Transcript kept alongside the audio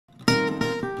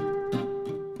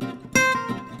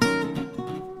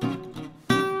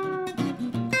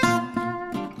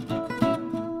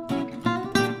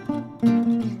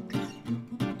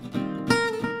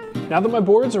Now that my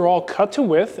boards are all cut to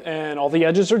width and all the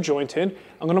edges are jointed,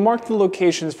 I'm going to mark the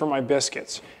locations for my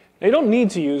biscuits. Now, you don't need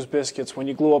to use biscuits when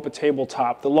you glue up a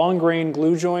tabletop. The long grain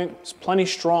glue joint is plenty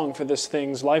strong for this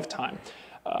thing's lifetime.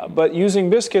 But using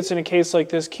biscuits in a case like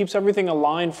this keeps everything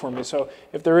aligned for me. So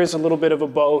if there is a little bit of a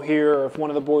bow here, or if one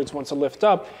of the boards wants to lift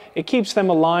up, it keeps them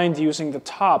aligned using the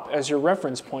top as your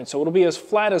reference point. So it'll be as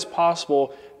flat as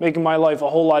possible, making my life a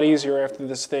whole lot easier after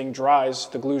this thing dries,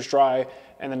 the glue's dry,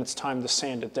 and then it's time to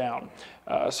sand it down.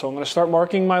 So I'm going to start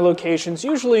marking my locations.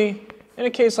 Usually, in a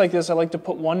case like this, I like to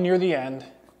put one near the end,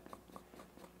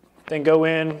 then go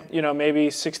in,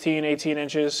 maybe 16, 18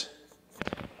 inches.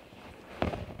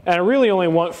 And I really only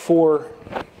want 4,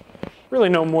 really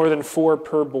no more than 4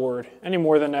 per board. Any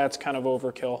more than that's kind of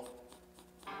overkill.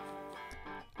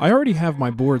 I already have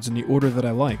my boards in the order that I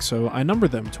like, so I number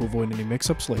them to avoid any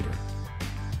mix-ups later.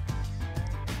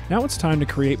 Now it's time to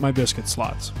create my biscuit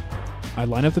slots. I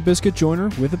line up the biscuit joiner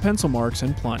with the pencil marks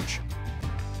and plunge.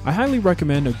 I highly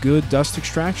recommend a good dust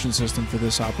extraction system for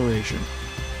this operation.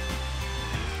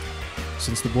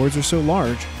 Since the boards are so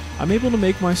large, I'm able to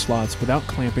make my slots without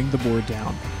clamping the board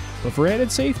down, but for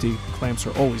added safety, clamps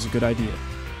are always a good idea.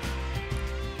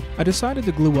 I decided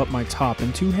to glue up my top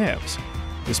in 2 halves.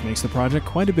 This makes the project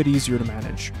quite a bit easier to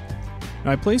manage.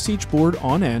 Now I place each board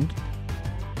on end,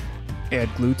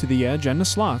 add glue to the edge and the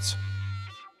slots,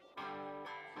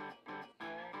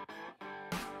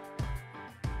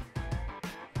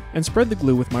 and spread the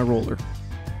glue with my roller.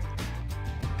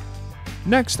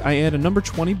 Next, I add a number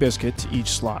 20 biscuit to each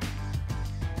slot.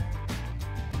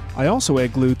 I also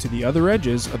add glue to the other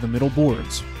edges of the middle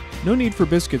boards. No need for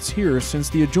biscuits here since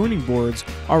the adjoining boards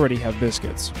already have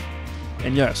biscuits.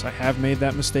 And yes, I have made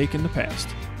that mistake in the past.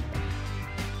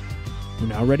 We're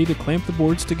now ready to clamp the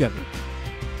boards together.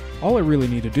 All I really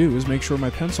need to do is make sure my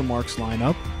pencil marks line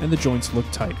up and the joints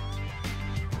look tight.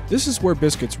 This is where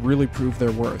biscuits really prove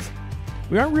their worth.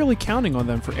 We aren't really counting on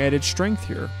them for added strength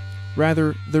here.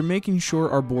 Rather, they're making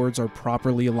sure our boards are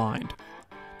properly aligned.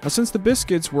 Now, since the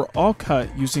biscuits were all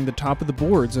cut using the top of the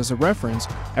boards as a reference,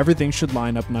 everything should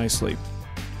line up nicely.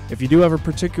 If you do have a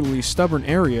particularly stubborn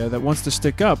area that wants to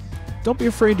stick up, don't be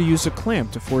afraid to use a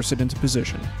clamp to force it into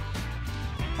position.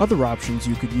 Other options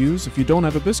you could use if you don't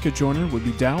have a biscuit joiner would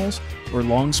be dowels or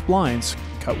long splines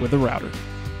cut with a router.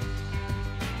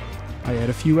 I add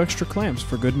a few extra clamps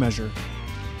for good measure.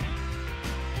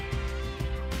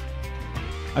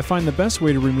 I find the best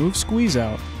way to remove squeeze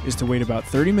out is to wait about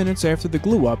 30 minutes after the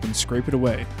glue up and scrape it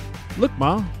away. Look,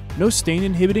 Ma, no stain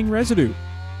inhibiting residue.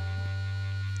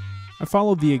 I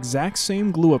followed the exact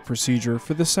same glue up procedure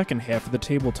for the second half of the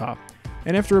tabletop,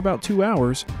 and after about 2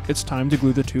 hours, it's time to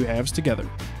glue the 2 halves together.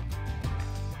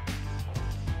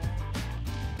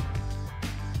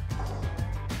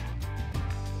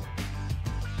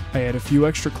 I add a few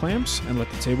extra clamps and let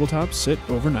the tabletop sit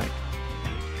overnight.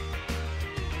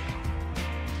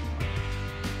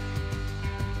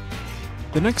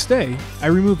 The next day, I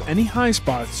remove any high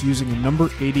spots using a number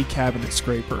 80 cabinet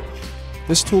scraper.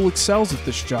 This tool excels at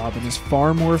this job and is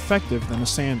far more effective than a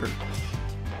sander.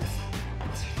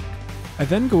 I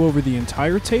then go over the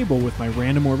entire table with my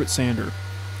random orbit sander.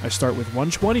 I start with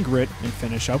 120 grit and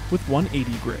finish up with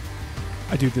 180 grit.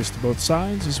 I do this to both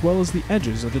sides as well as the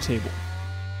edges of the table.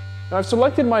 Now I've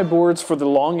selected my boards for the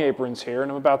long aprons here,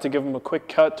 and I'm about to give them a quick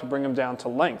cut to bring them down to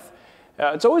length.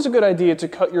 It's always a good idea to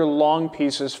cut your long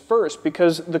pieces first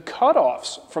because the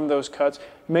cutoffs from those cuts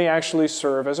may actually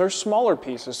serve as our smaller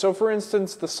pieces. So for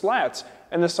instance, the slats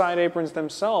and the side aprons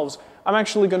themselves, I'm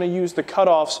actually going to use the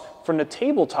cutoffs from the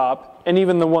tabletop and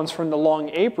even the ones from the long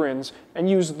aprons and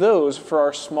use those for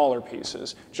our smaller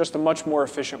pieces. Just a much more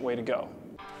efficient way to go.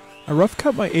 I rough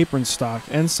cut my apron stock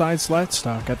and side slat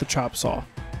stock at the chop saw.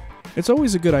 It's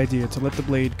always a good idea to let the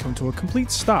blade come to a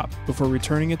complete stop before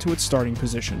returning it to its starting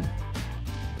position.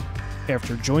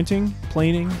 After jointing,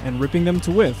 planing, and ripping them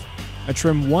to width, I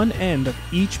trim one end of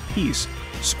each piece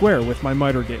square with my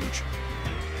miter gauge.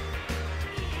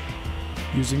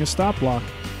 Using a stop block,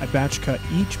 I batch cut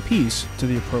each piece to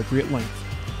the appropriate length.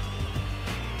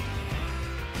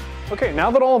 Okay,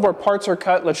 now that all of our parts are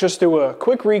cut, let's just do a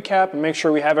quick recap and make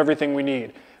sure we have everything we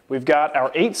need. We've got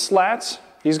our 8 slats.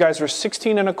 These guys are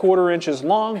 16 1/4 inches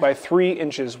long by 3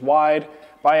 inches wide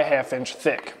by a 1/2 inch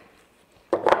thick.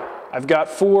 I've got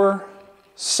 4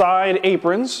 side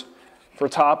aprons for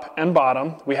top and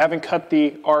bottom. We haven't cut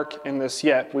the arc in this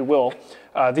yet, we will.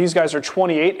 These guys are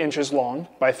 28 inches long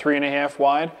by 3 1/2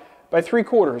 wide by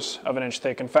 3/4 of an inch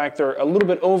thick. In fact, they're a little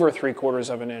bit over 3/4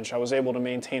 of an inch. I was able to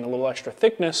maintain a little extra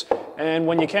thickness, and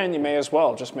when you can, you may as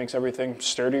well. It just makes everything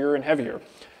sturdier and heavier.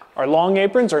 Our long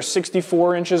aprons are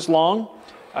 64 inches long.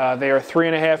 They are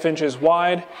 3.5 inches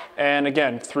wide, and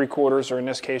again, 3/4, or in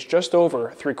this case, just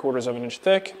over 3/4 of an inch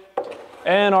thick.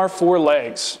 And our 4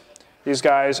 legs. These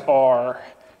guys are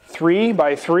 3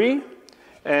 by 3,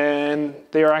 and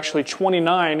they are actually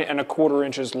 29.25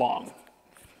 inches long.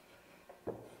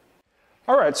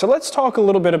 All right, so let's talk a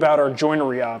little bit about our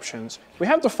joinery options. We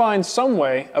have to find some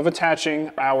way of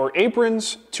attaching our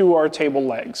aprons to our table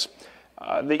legs.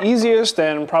 The easiest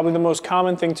and probably the most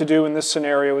common thing to do in this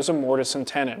scenario is a mortise and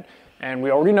tenon. And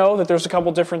we already know that there's a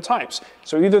couple different types.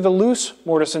 So either the loose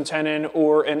mortise and tenon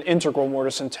or an integral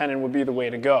mortise and tenon would be the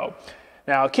way to go.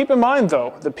 Now keep in mind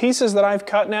though, the pieces that I've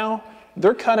cut now,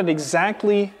 they're cut at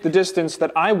exactly the distance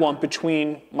that I want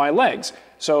between my legs.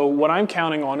 So what I'm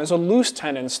counting on is a loose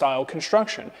tenon style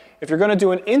construction. If you're going to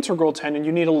do an integral tenon,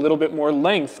 you need a little bit more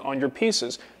length on your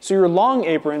pieces. So your long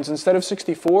aprons, instead of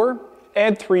 64,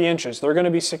 add 3 inches. They're going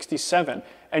to be 67.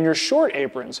 And your short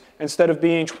aprons, instead of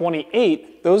being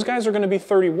 28, those guys are going to be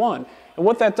 31. And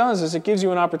what that does is it gives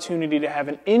you an opportunity to have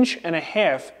 1.5 inch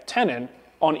tenon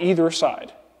on either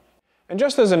side. And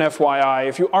just as an FYI,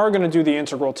 if you are going to do the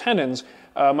integral tenons,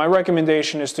 my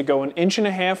recommendation is to go 1.5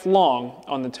 inches long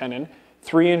on the tenon,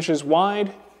 3 inches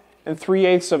wide, and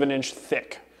 3/8 of an inch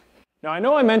thick. Now I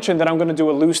know I mentioned that I'm going to do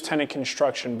a loose tenon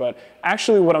construction, but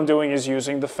actually what I'm doing is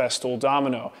using the Festool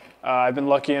Domino. I've been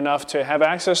lucky enough to have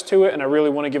access to it, and I really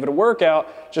want to give it a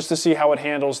workout just to see how it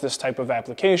handles this type of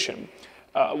application.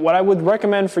 What I would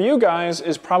recommend for you guys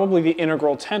is probably the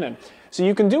integral tenon. So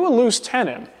you can do a loose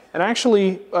tenon, and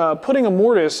actually putting a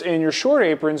mortise in your short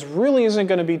aprons really isn't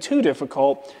going to be too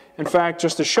difficult. In fact,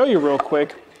 just to show you real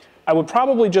quick, I would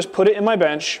probably just put it in my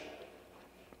bench,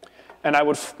 and I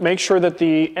would make sure that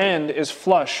the end is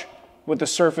flush with the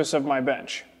surface of my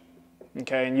bench.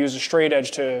 Okay, and use a straight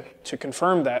edge to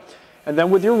confirm that. And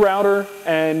then with your router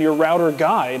and your router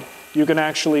guide, you can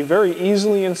actually very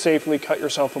easily and safely cut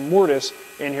yourself a mortise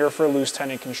in here for a loose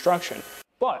tenon construction.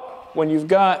 But when you've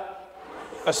got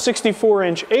a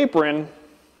 64-inch apron,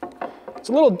 it's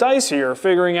a little dicier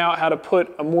figuring out how to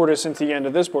put a mortise into the end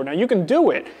of this board. Now you can do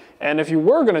it, and if you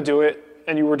were going to do it,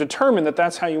 and you were determined that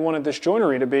that's how you wanted this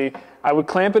joinery to be, I would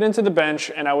clamp it into the bench,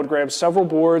 and I would grab several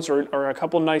boards or a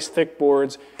couple nice thick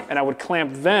boards, and I would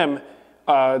clamp them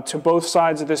to both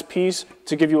sides of this piece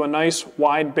to give you a nice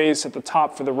wide base at the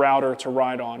top for the router to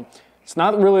ride on. It's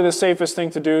not really the safest thing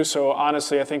to do, so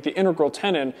honestly I think the integral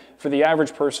tenon for the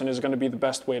average person is going to be the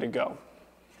best way to go.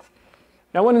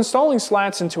 Now when installing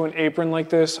slats into an apron like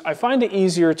this, I find it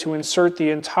easier to insert the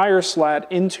entire slat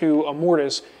into a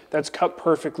mortise that's cut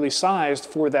perfectly sized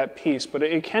for that piece, but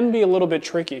it can be a little bit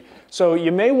tricky. So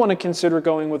you may want to consider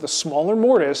going with a smaller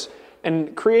mortise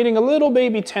and creating a little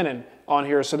baby tenon on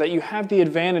here so that you have the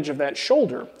advantage of that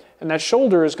shoulder. And that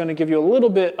shoulder is going to give you a little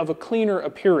bit of a cleaner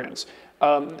appearance.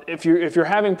 If you're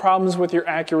having problems with your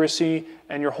accuracy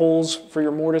and your holes for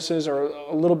your mortises are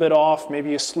a little bit off,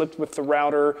 maybe you slipped with the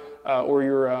router or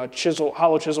your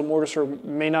hollow chisel mortiser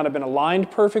may not have been aligned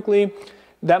perfectly,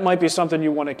 that might be something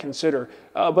you want to consider.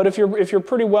 But if you're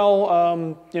pretty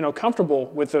well comfortable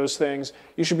with those things,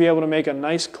 you should be able to make a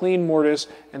nice clean mortise,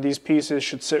 and these pieces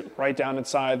should sit right down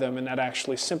inside them, and that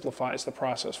actually simplifies the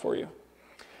process for you.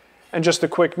 And just a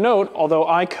quick note, although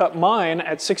I cut mine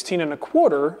at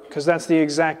 16.25, because that's the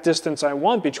exact distance I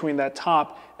want between that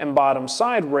top and bottom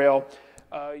side rail.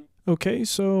 Okay,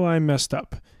 so I messed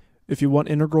up. If you want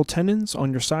integral tenons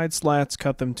on your side slats,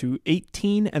 cut them to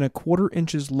 18.25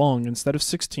 inches long instead of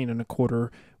 16.25,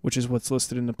 which is what's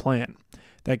listed in the plan.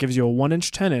 That gives you a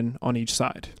 1-inch tenon on each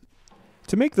side.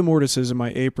 To make the mortises in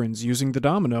my aprons using the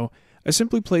domino, I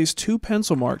simply place 2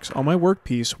 pencil marks on my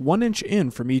workpiece 1 inch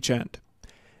in from each end.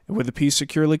 And with the piece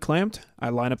securely clamped, I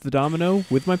line up the domino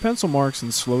with my pencil marks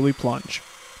and slowly plunge.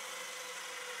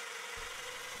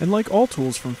 And like all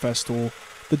tools from Festool,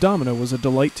 the domino was a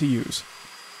delight to use.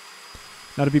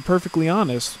 Now to be perfectly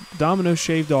honest, Domino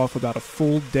shaved off about a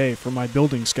full day from my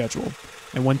building schedule,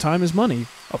 and when time is money,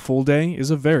 a full day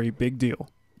is a very big deal.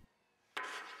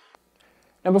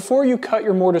 Now before you cut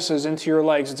your mortises into your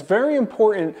legs, it's very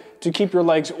important to keep your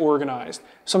legs organized.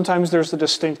 Sometimes there's a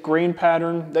distinct grain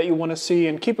pattern that you want to see,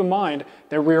 and keep in mind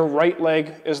the rear right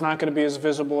leg is not going to be as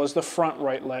visible as the front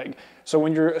right leg. So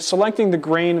when you're selecting the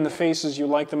grain and the faces you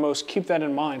like the most, keep that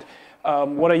in mind.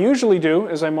 What I usually do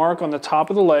is I mark on the top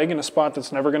of the leg in a spot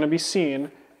that's never going to be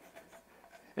seen.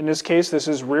 In this case, this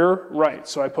is rear right,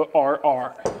 so I put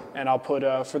RR, and I'll put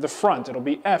for the front, it'll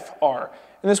be FR.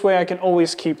 And this way I can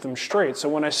always keep them straight. So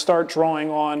when I start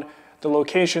drawing on the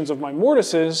locations of my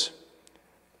mortises,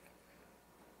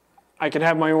 I can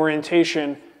have my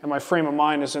orientation and my frame of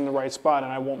mind is in the right spot,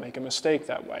 and I won't make a mistake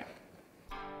that way.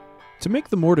 To make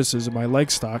the mortises of my leg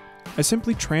stock, I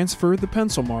simply transfer the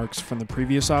pencil marks from the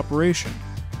previous operation.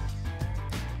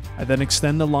 I then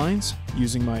extend the lines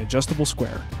using my adjustable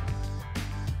square.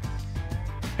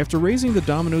 After raising the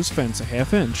domino's fence a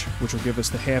 ½ inch, which will give us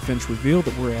the ½ inch reveal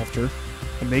that we're after,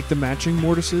 I make the matching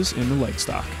mortises in the leg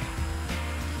stock.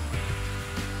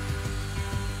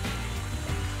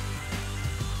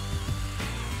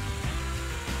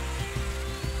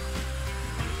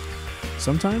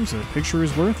 Sometimes a picture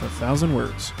is worth 1,000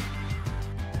 words.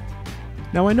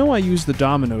 Now I know I use the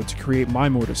domino to create my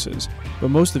mortises,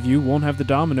 but most of you won't have the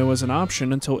domino as an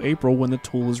option until April when the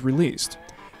tool is released.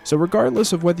 So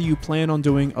regardless of whether you plan on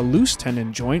doing a loose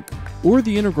tenon joint or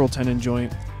the integral tenon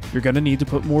joint, you're going to need to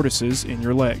put mortises in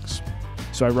your legs.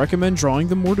 So I recommend drawing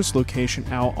the mortise location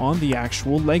out on the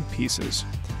actual leg pieces.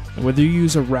 And whether you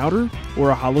use a router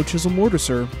or a hollow chisel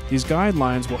mortiser, these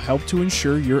guidelines will help to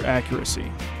ensure your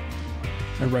accuracy.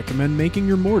 I recommend making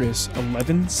your mortise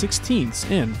 11/16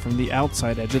 in from the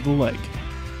outside edge of the leg.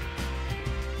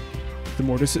 The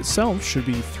mortise itself should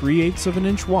be 3/8 of an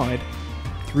inch wide,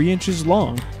 3 inches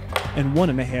long, and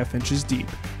 1½ inches deep.